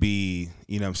 could it be,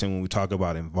 you know what I'm saying, when we talk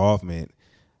about involvement,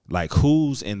 like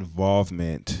whose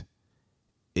involvement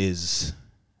is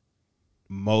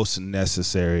most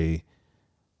necessary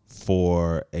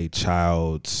for a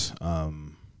child's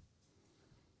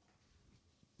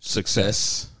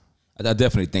success? I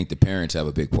definitely think the parents have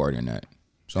a big part in that.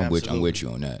 So I'm with you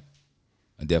on that.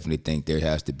 I definitely think there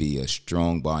has to be a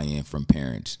strong buy-in from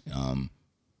parents. And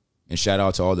shout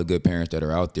out to all the good parents that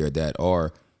are out there that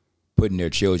are putting their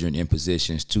children in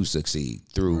positions to succeed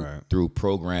through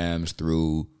programs,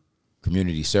 through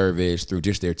community service, through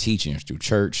just their teachings, through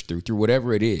church, through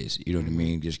whatever it is. You know what I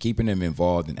mean? Just keeping them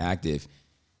involved and active,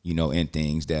 you know, in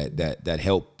things that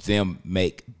help them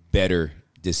make better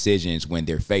decisions when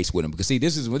they're faced with them. Because see,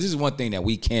 this is one thing that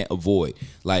we can't avoid.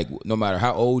 Like, no matter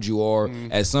how old you are,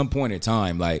 at some point in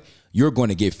time, like, you're going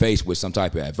to get faced with some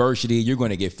type of adversity. You're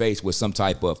going to get faced with some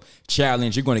type of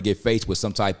challenge. You're going to get faced with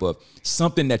some type of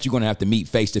something that you're going to have to meet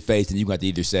face to face, and you got to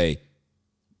either say,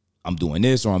 I'm doing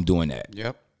this or I'm doing that.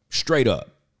 Yep. Straight up.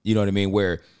 You know what I mean?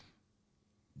 Where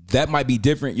that might be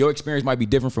different. Your experience might be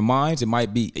different from mine. It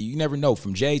might be, you never know,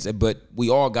 from Jay's, but we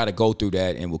all got to go through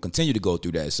that, and we'll continue to go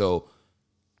through that. So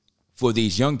for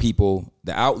these young people,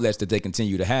 the outlets that they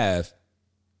continue to have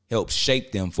helps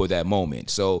shape them for that moment.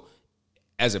 So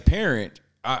as a parent,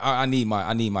 I need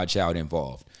my child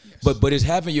involved. Yes. But it's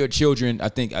having your children, I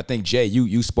think Jay,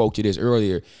 you spoke to this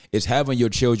earlier, it's having your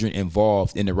children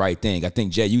involved in the right thing. I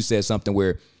think, Jay, you said something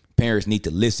where parents need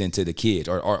to listen to the kids,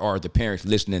 or are the parents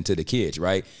listening to the kids,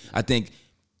 right? I think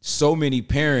so many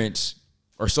parents,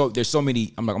 there's so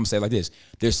many, I'm gonna say it like this,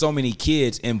 there's so many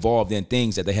kids involved in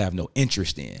things that they have no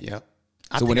interest in. Yep.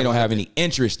 So when they don't have any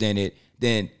interest in it,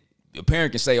 then a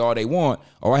parent can say all they want.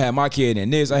 Oh, I had my kid in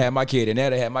this. I had my kid in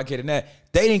that. I had my kid in that.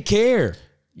 They didn't care.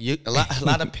 A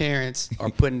lot of parents are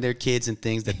putting their kids in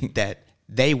things that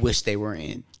they wish they were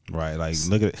in. Right, like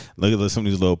look at some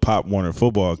of these little Pop Warner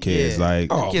football kids. Yeah.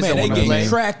 Like, Oh Kids man, they don't wanna get play.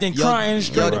 tracked and crying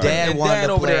straight Your up. dad and wanted dad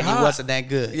to over play, there and he hot. wasn't that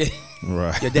good. Yeah.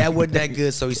 right, Your dad wasn't that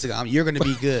good, so he said, "You're going to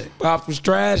be good." Pops was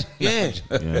trash. Yeah,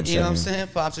 You know what I'm saying?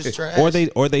 Pops is trash.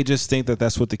 or they just think that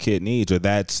that's what the kid needs, or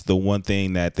that's the one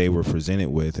thing that they were presented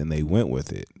with and they went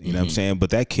with it. You know what I'm saying?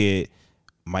 But that kid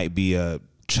might be a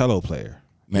cello player.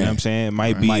 You know what I'm saying?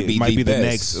 Might be the best.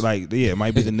 next, like, yeah, it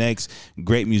might be the next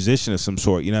great musician of some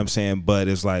sort. You know what I'm saying? But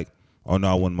it's like, oh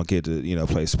no, I want my kid to,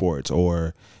 play sports,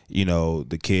 or,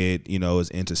 the kid, is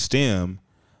into STEM,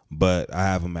 but I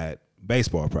have him at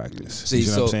baseball practice. See, you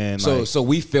know what I'm saying? So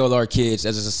we fail our kids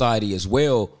as a society as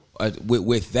well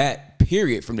with that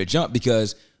period from the jump,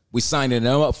 because we signing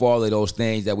them up for all of those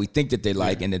things that we think that they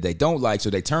like and that they don't like. So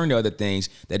they turn to other things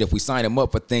that if we sign them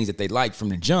up for things that they like from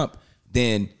the jump,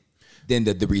 then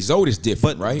the result is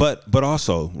different, right? But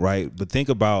also, right? But think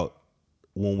about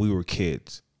when we were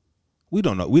kids. We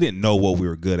didn't know what we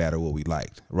were good at or what we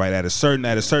liked, right? At a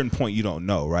certain point, you don't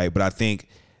know, right? But I think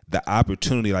the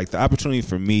opportunity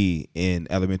for me in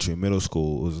elementary and middle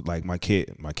school was like my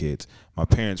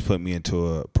parents put me into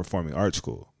a performing arts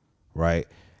school, right?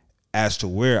 As to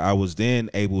where I was then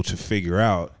able to figure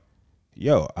out,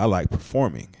 I like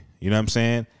performing. You know what I'm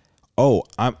saying? Oh,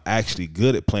 I'm actually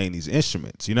good at playing these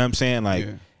instruments. You know what I'm saying? Like,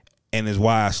 and is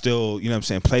why I still,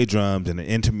 play drums and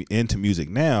into music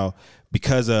now,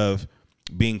 because of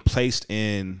being placed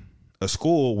in a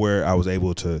school where I was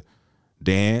able to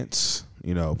dance,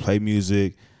 play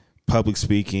music, public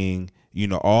speaking,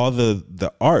 all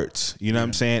the arts, you know what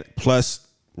I'm saying? Plus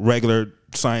regular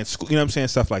science school, you know what I'm saying?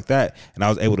 Stuff like that. And I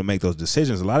was able to make those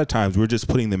decisions. A lot of times we're just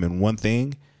putting them in one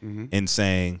thing and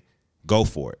saying, go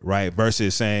for it, right?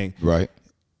 Versus saying, right,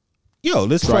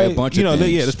 let's try play a bunch of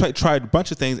things. Try a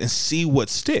bunch of things and see what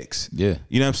sticks. Yeah.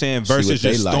 You know what I'm saying? Versus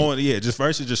just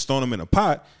throwing them in a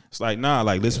pot. It's like, nah,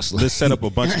 like let's set up a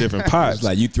bunch of different pots. It's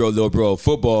like you throw little bro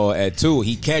football at 2,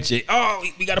 he catch it. Oh,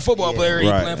 we got a football player. He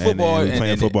playing football. And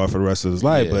playing football for the rest of his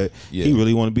life, but he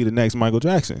really want to be the next Michael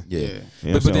Jackson. Yeah.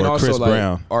 You know but then or also Chris like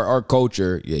Brown. our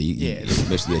culture,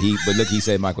 but look, he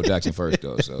said Michael Jackson first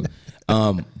though. So,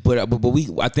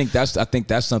 I think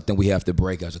that's something we have to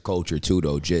break as a culture too,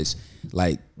 though. Just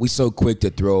like we so quick to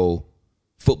throw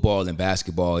football and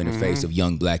basketball in the face of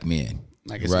young black men.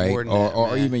 Like it's right, more than that,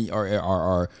 or even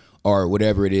or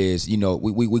whatever it is,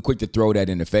 we quick to throw that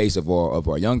in the face of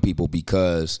our young people,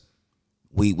 because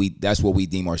we that's what we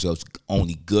deem ourselves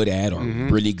only good at or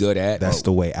really good at. That's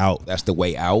the way out. That's the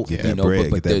way out. Yeah, bread,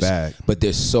 but get that bag. But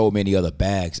there's so many other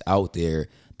bags out there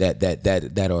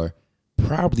that are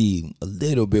probably a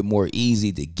little bit more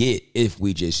easy to get if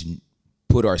we just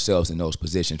put ourselves in those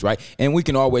positions, right? And we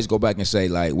can always go back and say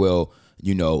like, well,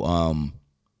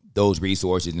 those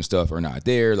resources and stuff are not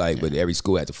there. Like, but every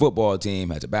school has a football team,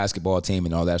 has a basketball team,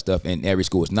 and all that stuff. And every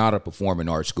school is not a performing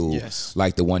arts school,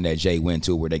 like the one that Jay went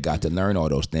to, where they got to learn all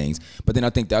those things. But then I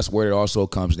think that's where it also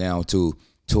comes down to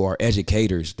our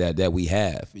educators that we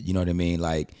have. You know what I mean?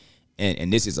 Like,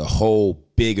 and this is a whole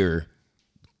bigger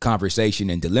conversation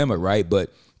and dilemma, right?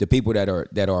 But the people that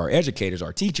are educators,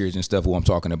 our teachers and stuff, who I'm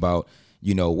talking about,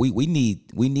 we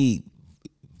need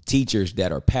teachers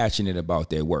that are passionate about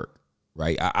their work.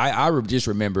 Right. I just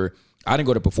remember, I didn't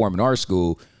go to performing arts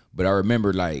school, but I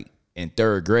remember like in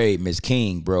 3rd grade, Miss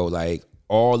King, bro, like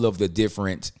all of the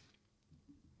different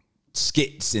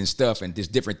skits and stuff and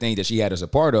just different things that she had us a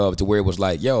part of, to where it was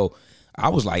like, I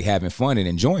was like having fun and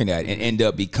enjoying that, and end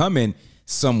up becoming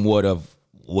somewhat of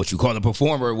what you call a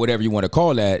performer or whatever you want to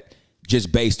call that,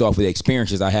 just based off of the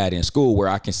experiences I had in school, where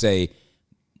I can say,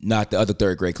 not the other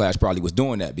 3rd grade class probably was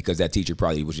doing that, because that teacher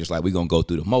probably was just like, we're going to go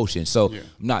through the motions. So I'm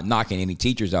not knocking any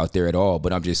teachers out there at all,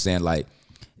 but I'm just saying, like,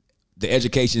 the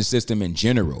education system in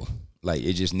general, like,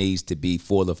 it just needs to be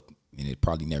full of, and it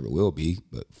probably never will be,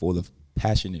 but full of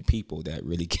passionate people that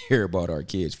really care about our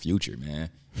kids' future, man.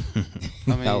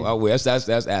 I mean, that's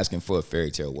asking for a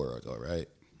fairy tale world, all right?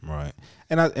 Right.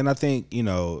 And I think,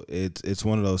 it's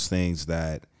one of those things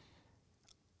that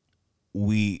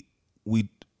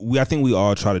I think we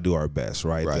all try to do our best,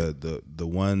 right? The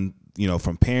one,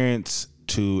 from parents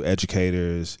to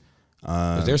educators,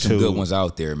 there's some good ones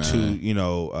out there, man.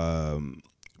 To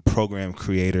program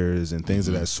creators and things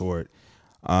of that sort.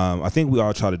 I think we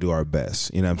all try to do our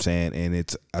best. You know what I'm saying?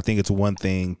 And I think it's one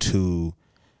thing to,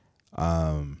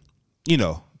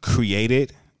 create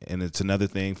it, and it's another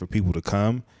thing for people to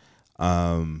come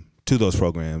to those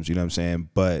programs. You know what I'm saying?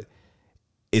 But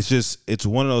it's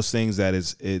one of those things that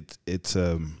it's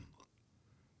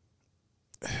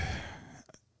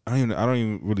don't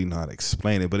even really know how to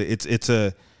explain it, but it's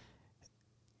a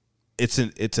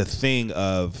thing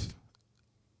of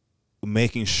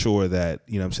making sure that,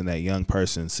 you know what I'm saying, that young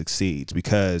person succeeds,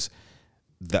 because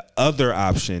the other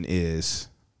option is,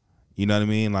 you know what I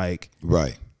mean? Like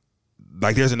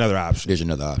there's another option. There's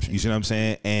another option. You see what I'm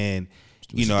saying? And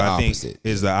Which I think opposite.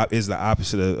 is the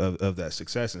opposite of that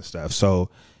success and stuff. So,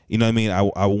 you know what I mean?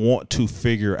 I want to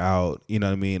figure out, you know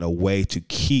what I mean, a way to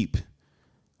keep,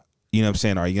 you know what I'm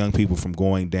saying, our young people from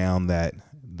going down that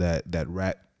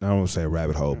rat, I don't want to say a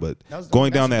rabbit hole, but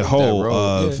going down that hole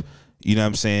of, you know what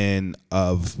I'm saying,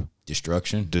 of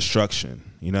destruction.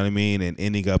 You know what I mean? And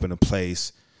ending up in a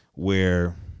place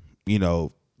where, you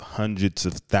know, hundreds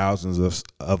of thousands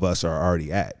of us are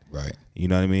already at. Right. You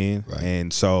know what I mean? Right.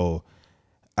 And so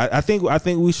I think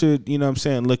we should, you know what I'm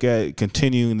saying, look at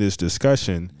continuing this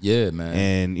discussion. Yeah, man.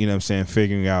 And, you know what I'm saying,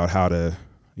 figuring out how to,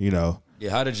 you know. Yeah,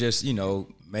 how to just, you know,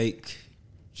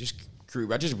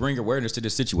 just bring awareness to the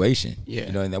situation. Yeah.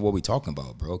 You know, and that's what we talking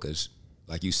about, bro. Because,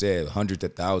 like you said, hundreds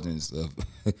of thousands of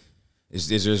is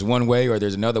there's one way or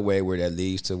there's another way where that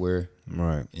leads to where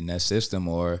in that system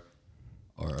or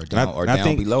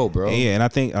down below, bro. Yeah, and I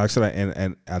think, like I said,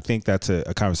 and I think that's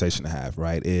a conversation to have,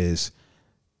 right? Is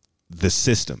the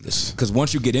systems. Because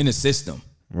once you get in the system,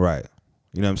 right?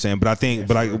 You know what I'm saying? But I think,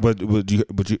 but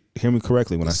you hear me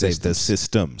correctly when I say the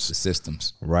systems? The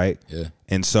systems, right? Yeah.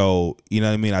 And so, you know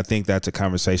what I mean? I think that's a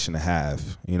conversation to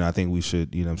have. You know, I think we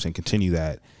should, you know what I'm saying, continue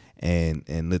that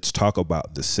and let's talk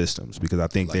about the systems, because I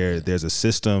think there's a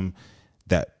system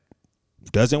that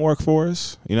doesn't work for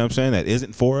us. You know what I'm saying? That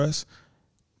isn't for us.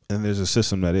 And there's a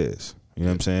system that is, you know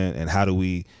what I'm saying? And how do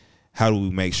we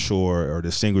make sure or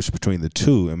distinguish between the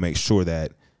two and make sure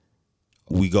that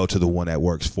we go to the one that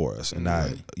works for us and not,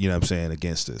 you know what I'm saying,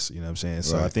 against us, you know what I'm saying?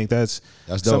 So I think that's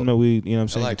something that we, you know what I'm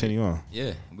saying, continue on.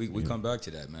 Yeah, we come back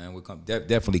to that, man. We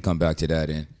definitely come back to that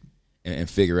and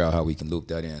figure out how we can loop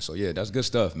that in. So yeah, that's good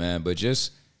stuff, man. But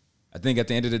just, I think at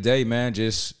the end of the day, man,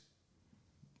 just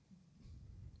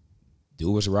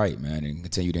do what's right, man, and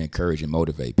continue to encourage and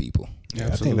motivate people. Yeah,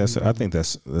 I think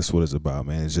that's what it's about,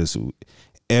 man. It's just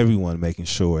everyone making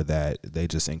sure that they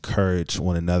just encourage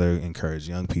one another, encourage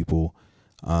young people,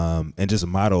 and just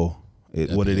model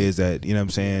what it is that, you know what I'm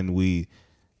saying, we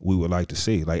would like to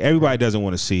see. Like, everybody doesn't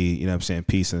want to see, you know what I'm saying,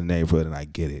 peace in the neighborhood, and I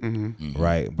get it,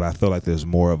 right? But I feel like there's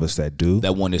more of us that do.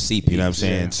 That want to see peace. You know what I'm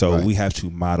saying? So we have to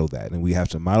model that, and we have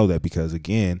to model that because,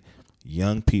 again,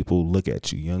 young people look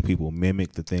at you. Young people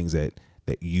mimic the things that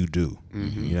you do. You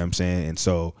know what I'm saying? And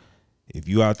so if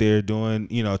you out there doing,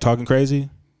 you know, talking crazy,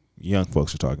 young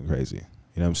folks are talking crazy. You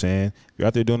know what I'm saying? If you're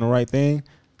out there doing the right thing,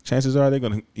 chances are they're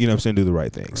going to, you know what I'm saying, do the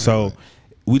right thing. So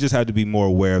we just have to be more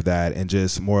aware of that and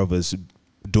just more of us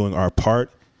doing our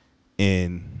part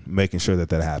in making sure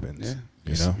that happens.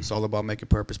 Yeah. You know? It's all about making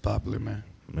purpose popular, man.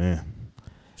 Man.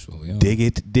 Dig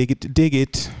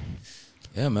it.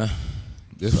 Yeah, man.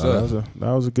 Good stuff. stuff.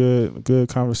 That was a good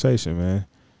conversation, man.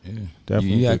 Yeah,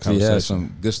 definitely. You actually had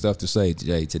some good stuff to say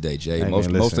today, Jay. Hey,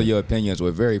 most of your opinions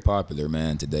were very popular,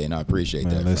 man, today, and I appreciate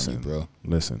that from you, bro.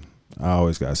 Listen, I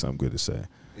always got something good to say.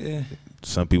 Yeah.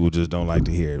 Some people just don't like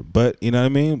to hear it, but you know what I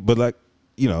mean. But like,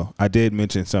 you know, I did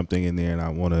mention something in there, and I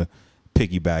want to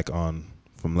piggyback on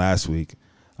from last week,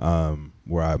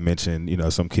 where I mentioned, you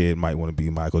know, some kid might want to be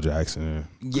Michael Jackson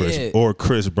or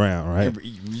Chris Brown, right?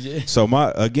 Yeah. So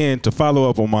to follow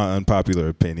up on my unpopular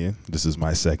opinion, this is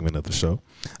my segment of the show.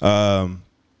 And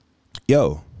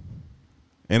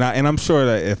I'm sure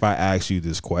that if I ask you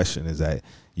this question, is that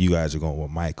you guys are going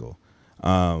with Michael. But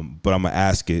I'm gonna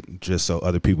ask it just so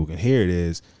other people can hear it.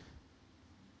 Is,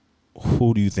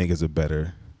 who do you think is a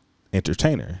better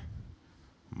entertainer,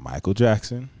 Michael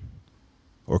Jackson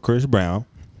or Chris Brown?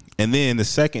 And then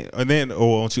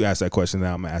once you ask that question,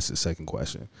 now I'm gonna ask the second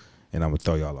question, and I'm gonna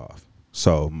throw y'all off.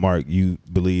 So, Mark, you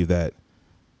believe that?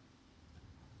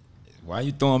 Why are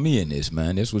you throwing me in this,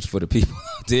 man? This was for the people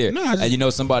out there. No, and you know,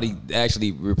 somebody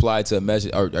actually replied to a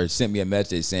message or sent me a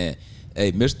message saying,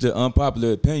 "Hey, Mr.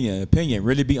 Unpopular opinion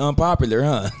really be unpopular,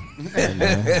 huh?" Hey,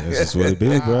 man, this is what it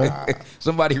be, bro.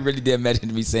 Somebody really did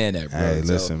message me saying that, bro. Hey,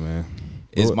 listen, man.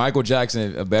 Is Michael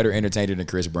Jackson a better entertainer than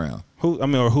Chris Brown? Who's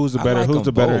the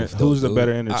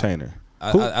better entertainer?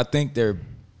 I think they're.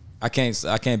 I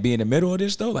can't be in the middle of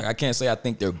this though. Like, I can't say I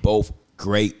think they're both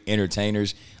great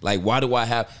entertainers. Like, why do I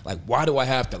have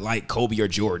to like Kobe or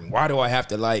Jordan? Why do I have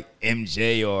to like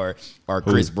MJ or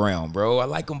Chris Brown, bro? I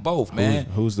like them both, man.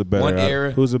 Who's the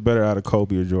better? Who's the better out of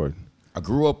Kobe or Jordan? I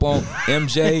grew up on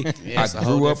MJ. Yeah, it's a I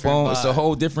whole grew up different on. It's a vibe.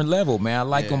 whole different level, man. I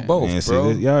like them both, Man, see, bro.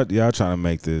 y'all trying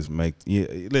to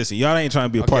listen, y'all ain't trying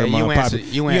to be a part of my unpopular.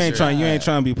 You ain't trying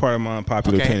to be part of my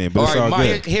unpopular opinion, but All it's right, all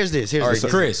Mike, good. Here's this. All right,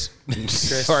 this.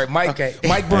 Chris. All right, Mike. Okay.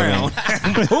 Mike Brown.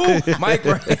 Who? Mike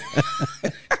Brown.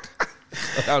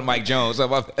 That was Mike Jones.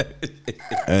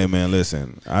 Hey man,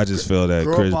 listen. I just feel that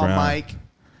Grew Chris up on Brown. Mike,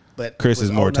 but Chris was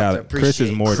is more old enough to talented. Chris is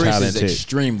appreciate- more Chris talented. is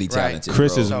extremely talented.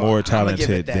 Chris bro. is So, more I'ma give it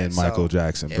talented that. than Michael So,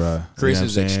 Jackson, if- bro. Chris You know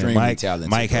is what I'm saying? extremely talented,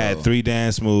 Mike had bro. 3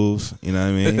 dance moves. You know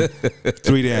what I mean?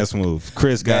 3 dance moves.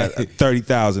 Chris got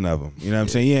 30,000 of them. You know what I'm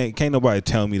saying? Can't nobody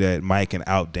tell me that Mike can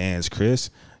outdance Chris.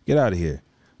 Get out of here.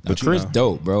 But you Chris know.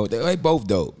 dope, bro. They both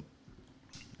dope.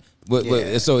 But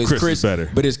so is Chris Chris is better.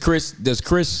 But does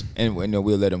Chris and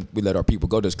we let our people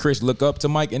go. Does Chris look up to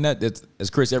Mike in that? Has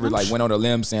Chris ever went on a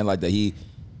limb saying like that he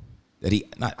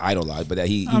not idolized, but that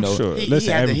he I'm sure. Listen, he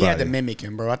had everybody. to mimic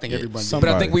him, bro. I think everybody did. But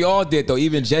I think we all did though.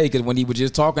 Even Jay, because when he was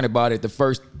just talking about it, the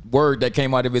first word that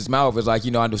came out of his mouth was like, I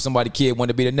know somebody kid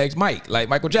wanted to be the next Mike, like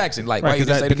Michael Jackson. Like why you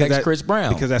didn't say the next Chris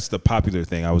Brown? Because that's the popular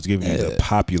thing. I was giving you the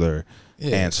popular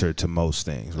answer to most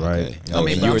things, right? Okay. I mean,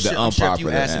 but you I'm were sure- the I'm sure if you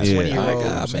unpopular asked a answer. 20-year-old,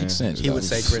 that makes sense. he would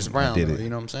say Chris Brown. did Though, it. you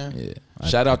know what I'm saying? Yeah.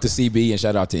 Shout out to CB and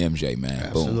shout out to MJ,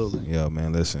 man. Boom. Absolutely. Yo,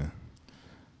 man, listen.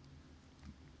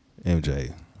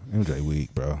 MJ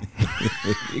weak, bro.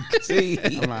 See,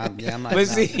 I'm not. but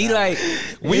see, he like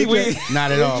we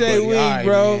Not at all. MJ But, weak, all right,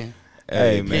 bro. man.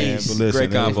 Hey, man, peace. but listen, Great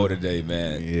convo today,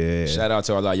 man. Yeah. Shout out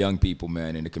to all our young people,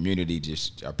 man, in the community,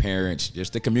 just our parents,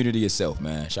 just the community itself,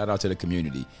 man. Shout out to the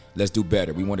community. Let's do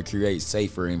better. We want to create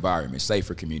safer environments,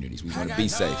 safer communities. We want to be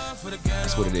safe.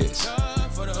 That's what it is.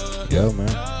 Yo,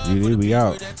 man, we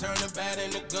out.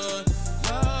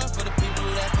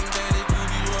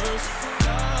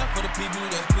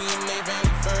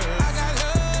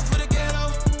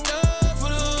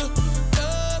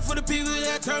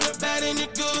 Turn the bad into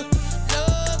good.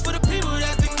 Love for the people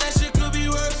that think that shit could be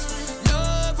worse.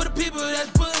 Love for the people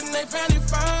that's putting their family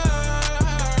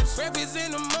first. Breakfast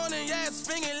in the morning, yeah, it's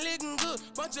finger licking good.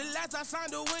 Bunch of lights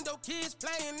outside the window, kids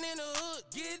playing in the hood.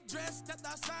 Get dressed, step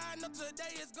outside, know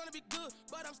today is gonna be good.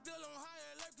 But I'm still on high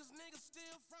alert, cause niggas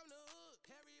still from the